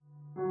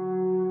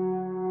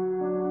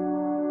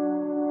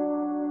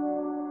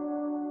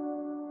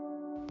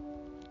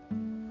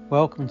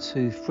Welcome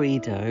to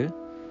Fredo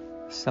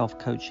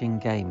Self-Coaching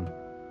Game.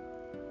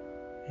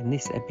 In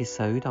this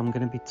episode, I'm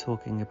going to be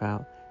talking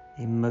about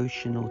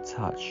emotional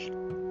touch.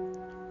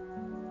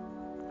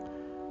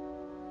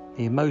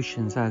 The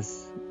emotions,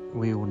 as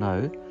we all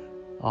know,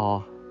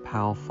 are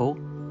powerful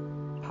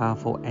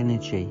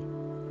energy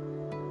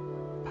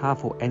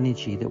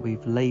that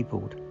we've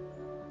labelled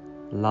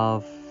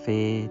love,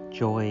 fear,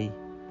 joy,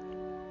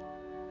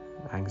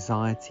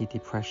 anxiety,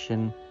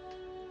 depression.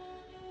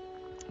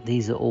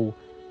 These are all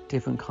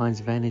different kinds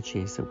of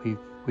energies that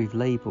we've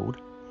labelled,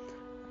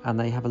 and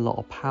they have a lot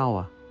of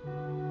power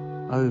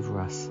over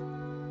us.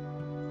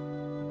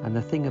 And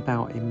the thing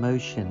about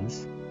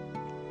emotions,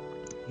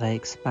 they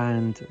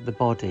expand the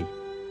body,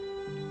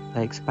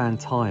 they expand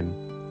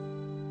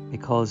time,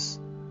 because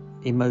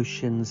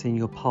emotions in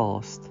your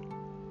past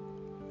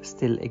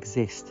still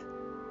exist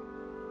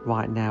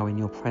right now in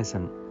your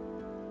present.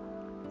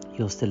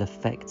 You're still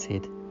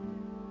affected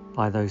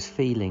by those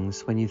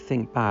feelings. When you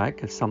think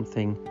back of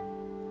something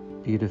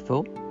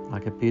beautiful,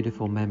 like a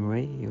beautiful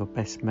memory, your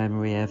best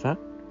memory ever,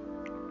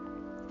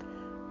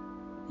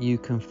 you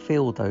can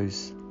feel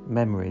those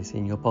memories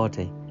in your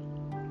body.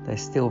 They're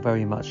still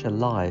very much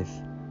alive.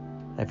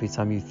 Every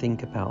time you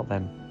think about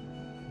them,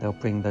 they'll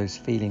bring those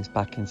feelings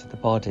back into the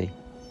body.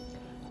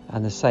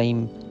 And the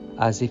same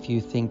as if you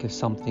think of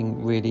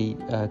something really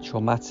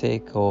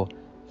traumatic or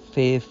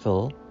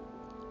fearful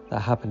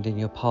that happened in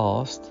your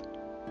past,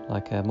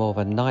 like more of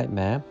a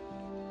nightmare,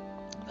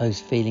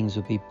 those feelings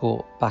will be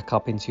brought back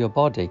up into your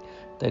body.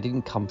 They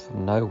didn't come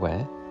from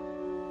nowhere.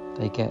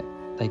 They get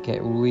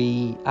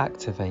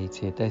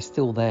reactivated. They're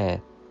still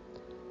there.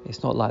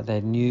 It's not like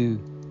they're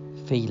new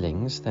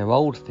feelings. They're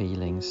old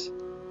feelings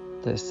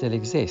that still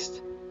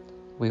exist.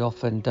 We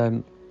often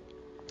don't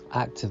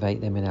activate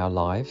them in our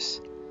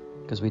lives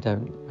because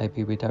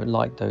maybe we don't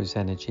like those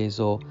energies,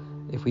 or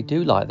if we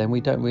do like them,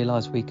 we don't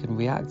realize we can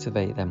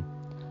reactivate them.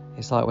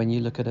 It's like when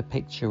you look at a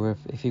picture of,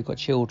 if you've got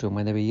children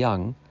when they were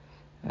young,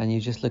 and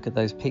you just look at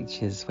those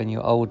pictures when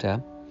you're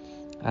older,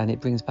 and it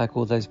brings back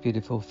all those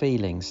beautiful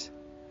feelings.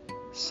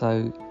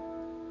 So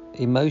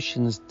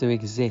emotions do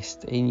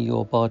exist in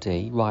your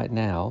body right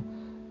now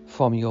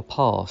from your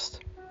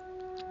past.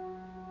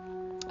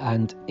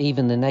 And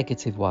even the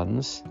negative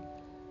ones,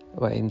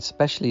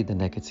 especially the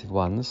negative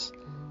ones,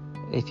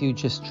 if you're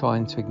just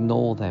trying to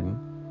ignore them,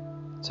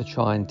 to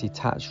try and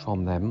detach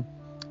from them,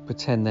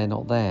 pretend they're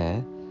not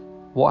there,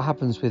 what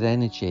happens with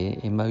energy,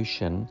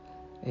 emotion,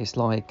 it's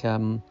like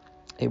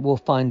it will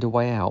find a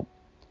way out.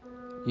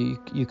 You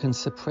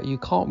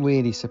can't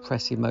really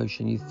suppress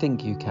emotion. You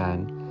think you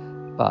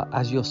can, but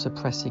as you're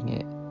suppressing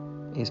it,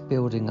 it's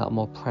building up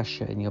more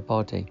pressure in your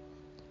body.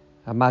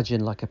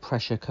 Imagine like a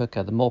pressure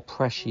cooker. The more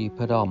pressure you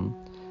put on,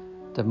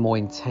 the more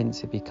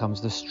intense it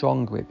becomes, the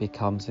stronger it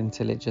becomes,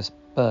 until it just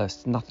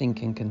bursts. Nothing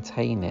can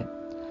contain it.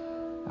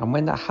 And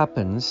when that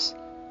happens,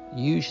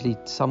 usually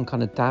some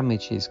kind of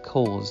damage is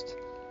caused.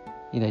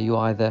 It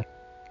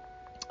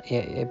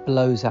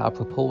blows out of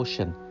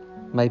proportion.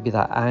 Maybe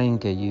that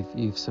anger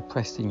you've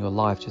suppressed in your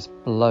life just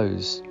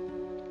blows,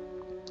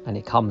 and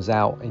it comes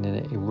out in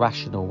an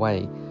irrational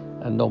way,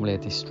 and normally a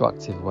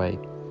destructive way.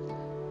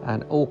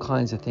 And all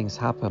kinds of things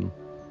happen,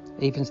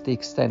 even to the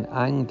extent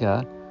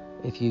anger,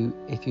 if you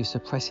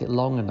suppress it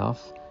long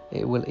enough,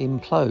 it will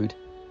implode.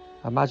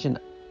 Imagine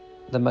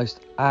the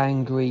most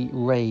angry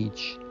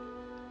rage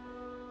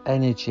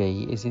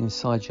energy is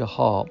inside your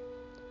heart.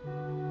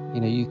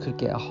 You could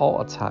get a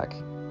heart attack,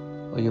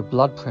 or your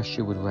blood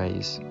pressure would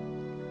raise.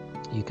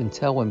 You can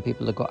tell when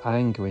people have got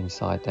anger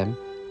inside them.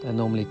 They're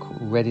normally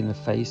red in the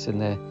face,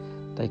 and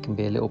they can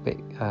be a little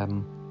bit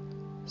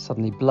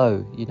suddenly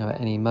blow,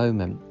 at any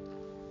moment.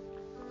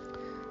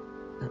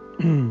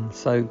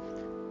 So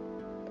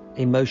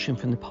emotion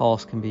from the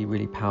past can be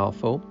really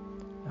powerful.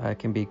 It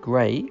can be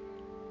great,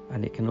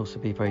 and it can also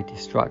be very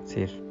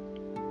destructive.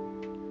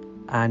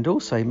 And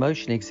also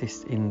emotion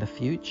exists in the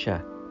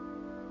future.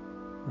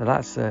 Now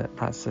that's a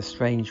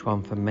strange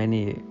one for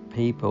many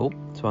people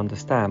to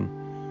understand.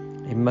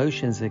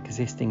 Emotions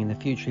existing in the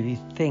future. If you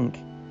think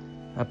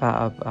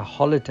about a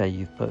holiday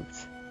you've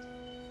booked,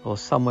 or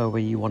somewhere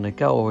where you want to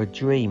go, or a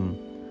dream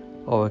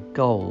or a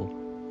goal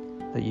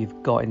that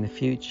you've got in the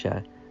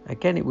future,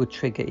 again it would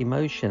trigger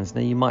emotions.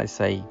 Now you might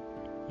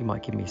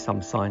give me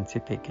some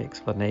scientific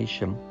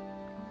explanation,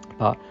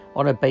 but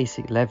on a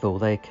basic level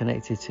they're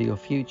connected to your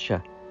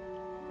future.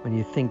 When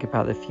you think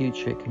about the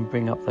future, it can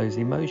bring up those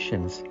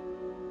emotions,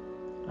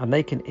 and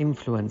they can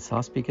influence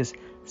us, because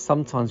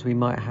sometimes we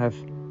might have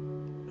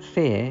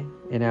fear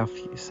in our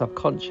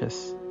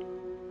subconscious.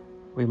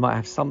 We might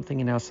have something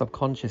in our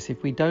subconscious.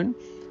 If we don't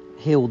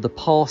heal the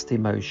past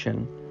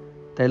emotion,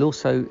 they'll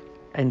also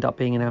end up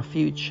being in our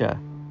future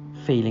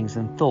feelings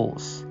and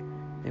thoughts.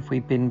 If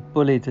we've been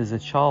bullied as a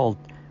child,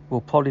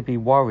 we'll probably be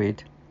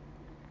worried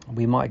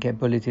we might get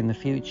bullied in the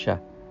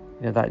future.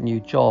 That new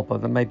job, or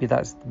maybe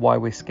that's why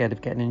we're scared of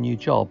getting a new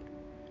job.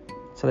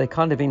 So they're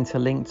kind of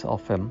interlinked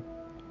often,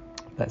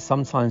 but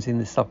sometimes in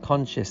the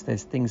subconscious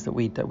there's things that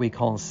we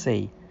can't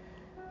see.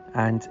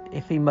 And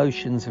if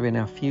emotions are in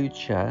our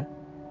future,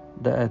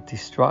 that are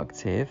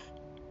destructive,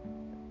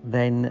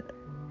 then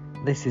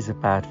this is a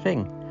bad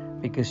thing,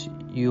 because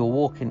you're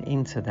walking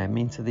into them,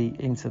 into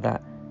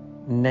that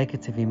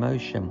negative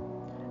emotion.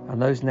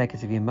 And those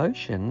negative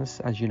emotions,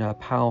 as you know, are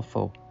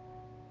powerful.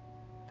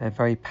 They're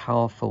very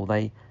powerful.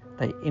 They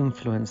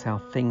influence our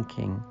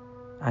thinking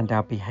and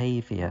our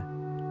behavior.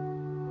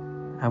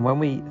 And when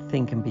we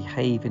think and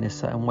behave in a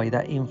certain way,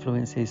 that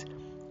influences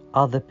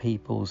other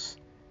people's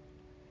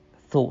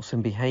thoughts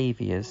and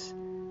behaviors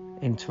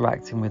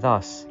interacting with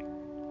us.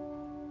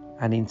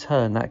 And in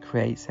turn, that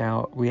creates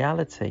our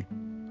reality.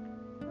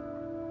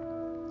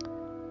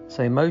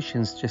 So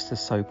emotions just are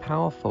so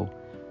powerful.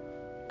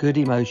 Good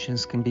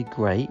emotions can be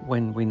great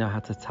when we know how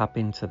to tap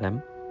into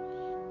them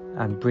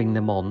and bring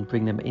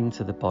them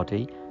into the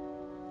body.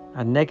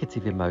 And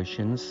negative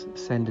emotions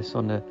send us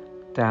on a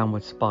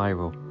downward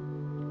spiral.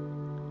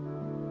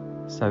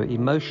 So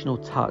emotional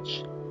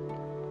touch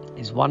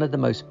is one of the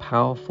most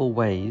powerful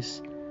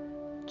ways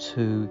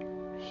to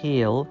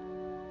heal,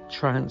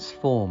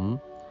 transform,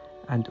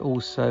 and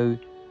also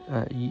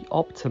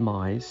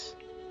optimize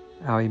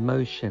our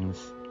emotions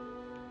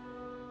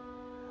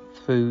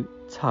through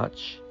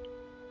touch.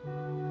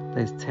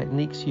 There's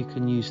techniques you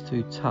can use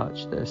through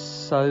touch that are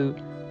so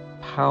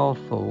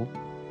powerful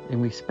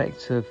in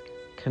respect of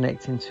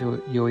connecting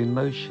to your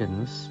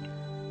emotions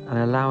and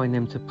allowing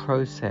them to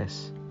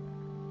process.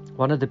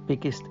 One of the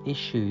biggest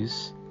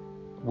issues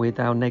with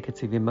our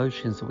negative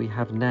emotions that we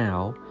have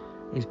now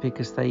is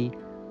because they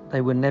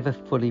were never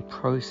fully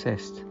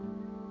processed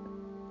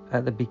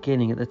at the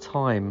beginning, at the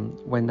time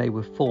when they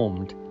were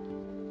formed.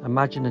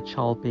 Imagine a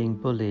child being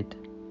bullied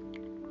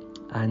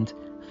and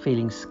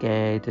feeling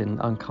scared and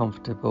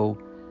uncomfortable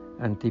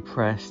and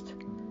depressed,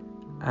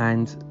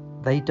 and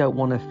they don't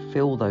want to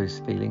feel those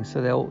feelings,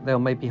 so they'll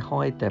maybe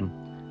hide them.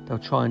 They'll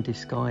try and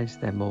disguise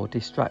them or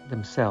distract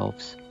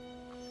themselves.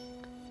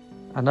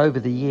 And over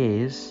the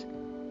years,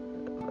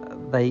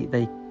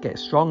 they get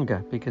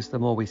stronger, because the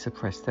more we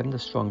suppress them, the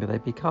stronger they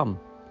become.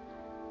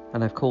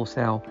 And of course,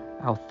 our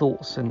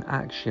thoughts and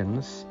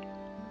actions,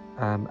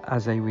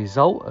 as a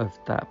result of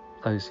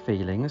those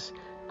feelings,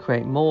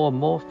 create more and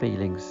more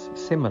feelings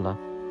similar,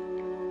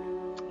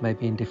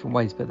 maybe in different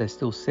ways, but they're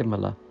still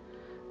similar.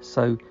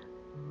 So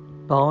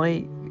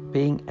by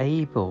being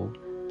able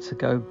to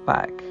go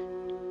back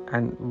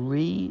and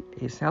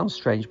it sounds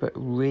strange, but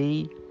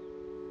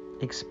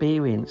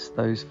experience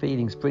those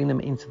feelings, bring them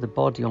into the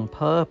body on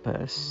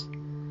purpose,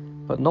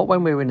 but not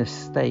when we're in a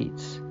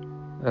state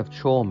of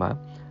trauma,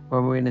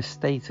 when we're in a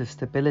state of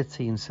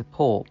stability and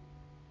support.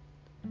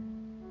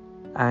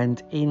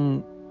 And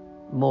in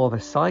more of a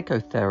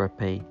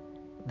psychotherapy,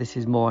 this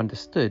is more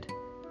understood,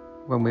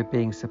 when we're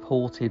being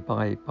supported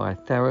by a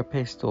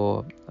therapist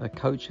or a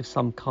coach of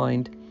some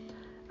kind,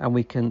 and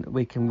we can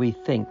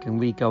rethink and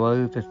re-go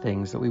over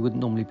things that we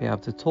wouldn't normally be able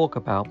to talk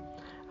about,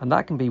 and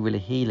that can be really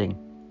healing.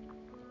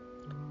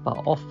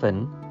 But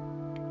often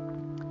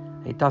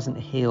it doesn't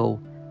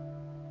heal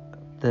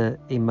the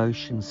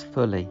emotions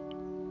fully,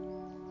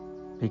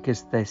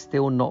 because they're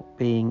still not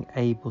being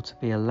able to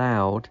be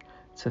allowed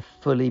to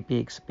fully be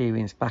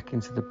experienced back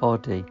into the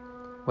body,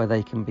 where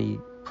they can be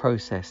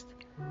processed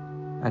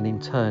and in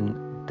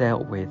turn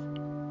dealt with.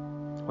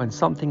 When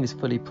something is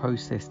fully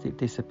processed, it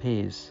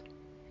disappears.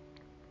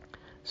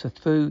 So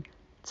through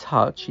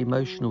touch,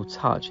 emotional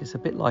touch, it's a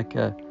bit like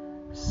a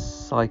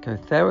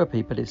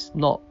psychotherapy, but it's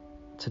not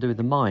to do with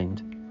the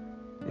mind,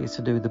 it's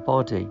to do with the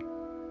body.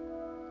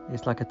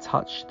 It's like a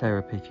touch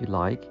therapy, if you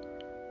like,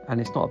 and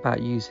it's not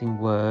about using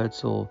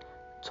words or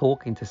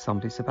talking to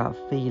somebody, it's about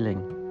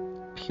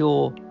feeling,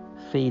 pure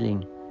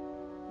feeling.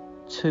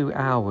 2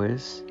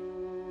 hours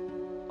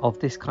of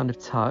this kind of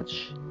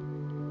touch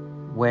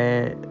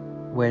where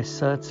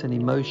certain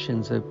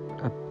emotions are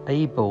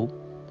able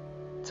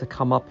to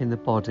come up in the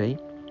body.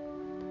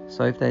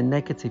 So if they're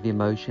negative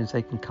emotions,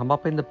 they can come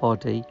up in the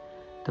body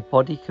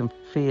can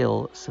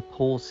feel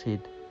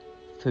supported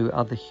through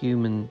other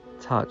human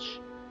touch.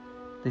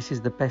 This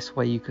is the best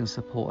way you can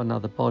support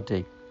another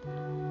body.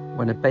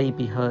 When a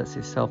baby hurts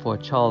itself or a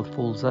child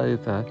falls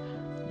over,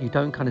 you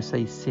don't kind of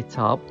say, sit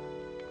up,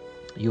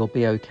 you'll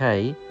be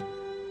okay.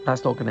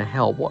 That's not going to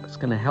help. What's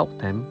going to help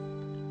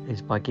them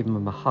is by giving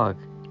them a hug,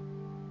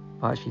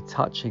 by actually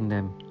touching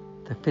them.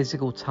 The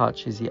physical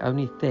touch is the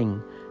only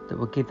thing that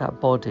will give that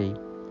body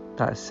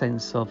that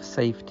sense of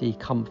safety,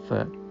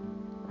 comfort,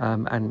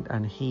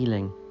 and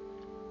healing.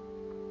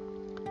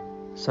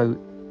 So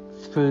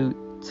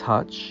through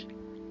touch,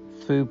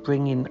 through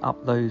bringing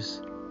up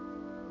those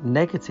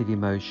negative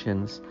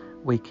emotions,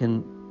 we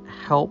can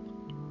help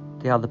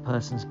the other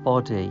person's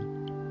body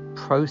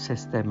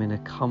process them in a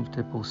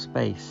comfortable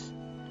space,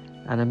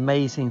 and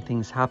amazing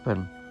things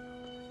happen.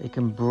 It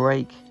can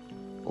break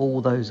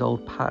all those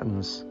old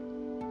patterns,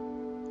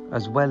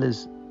 as well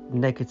as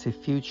negative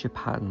future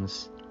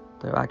patterns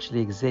that actually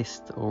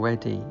exist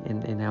already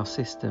in our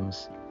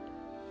systems,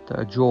 that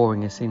are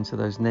drawing us into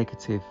those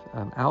negative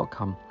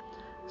outcome.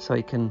 So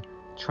it can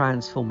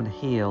transform and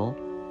heal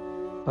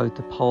both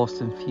the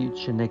past and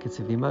future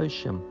negative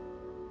emotion.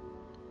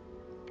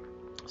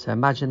 So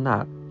imagine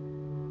that.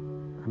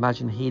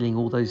 Imagine healing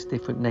all those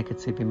different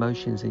negative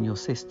emotions in your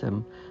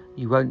system.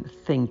 You won't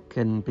think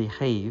and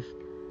behave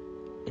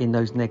in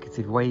those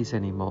negative ways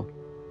anymore.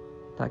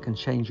 That can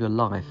change your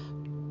life.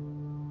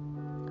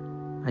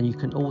 And you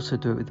can also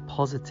do it with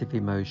positive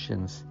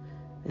emotions.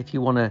 If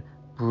you want to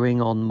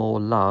bring on more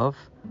love,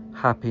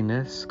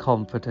 happiness,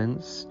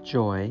 confidence,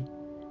 joy,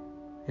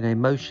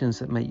 emotions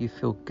that make you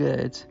feel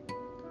good,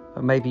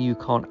 but maybe you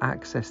can't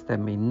access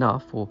them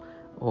enough,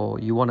 or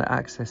you want to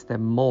access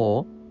them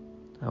more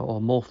or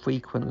more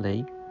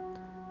frequently,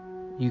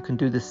 you can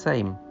do the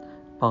same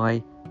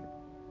by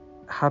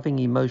having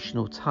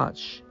emotional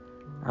touch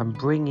and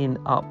bringing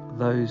up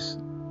those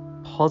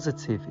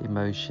positive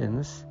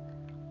emotions.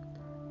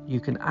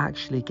 You can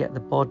actually get the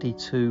body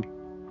to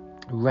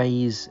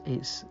raise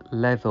its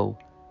level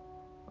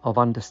of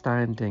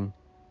understanding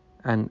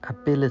and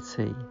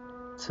ability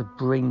to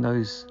bring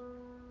those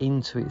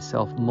into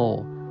itself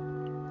more,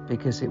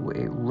 because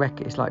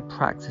it's like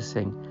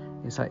practicing.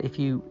 It's like if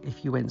you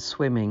went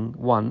swimming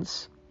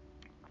once,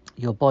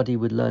 your body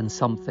would learn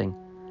something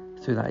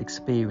through that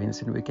experience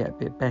and it would get a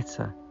bit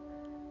better.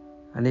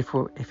 And if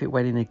it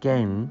went in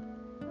again,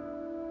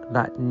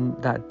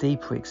 that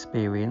deeper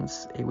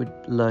experience, it would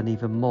learn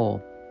even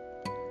more.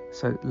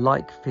 So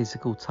like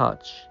physical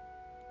touch,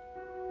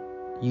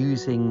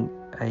 using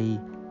a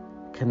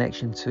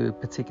connection to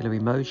particular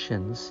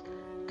emotions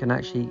can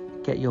actually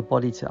get your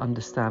body to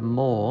understand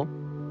more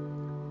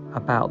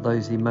about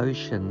those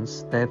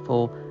emotions.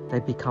 Therefore, they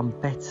become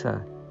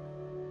better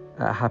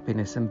at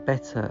happiness and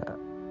better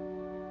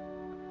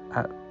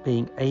at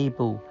being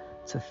able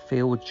to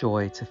feel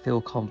joy, to feel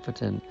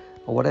confident,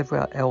 or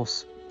whatever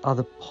else,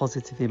 other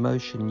positive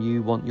emotion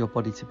you want your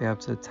body to be able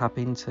to tap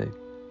into.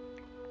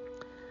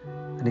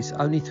 And it's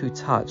only through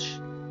touch.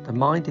 The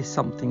mind is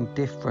something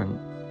different.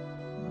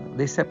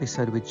 This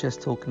episode, we're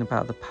just talking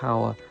about the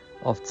power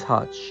of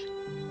touch,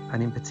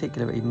 and in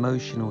particular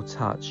emotional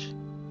touch.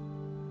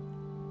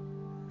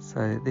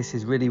 So this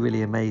is really,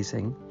 really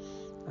amazing.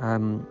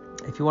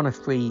 If you want a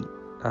free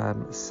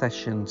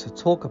session to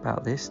talk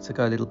about this, to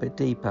go a little bit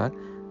deeper,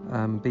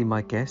 be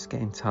my guest,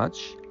 get in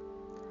touch.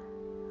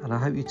 And I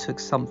hope you took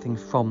something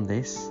from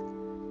this.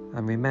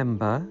 And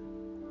remember,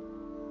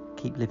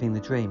 keep living the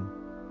dream.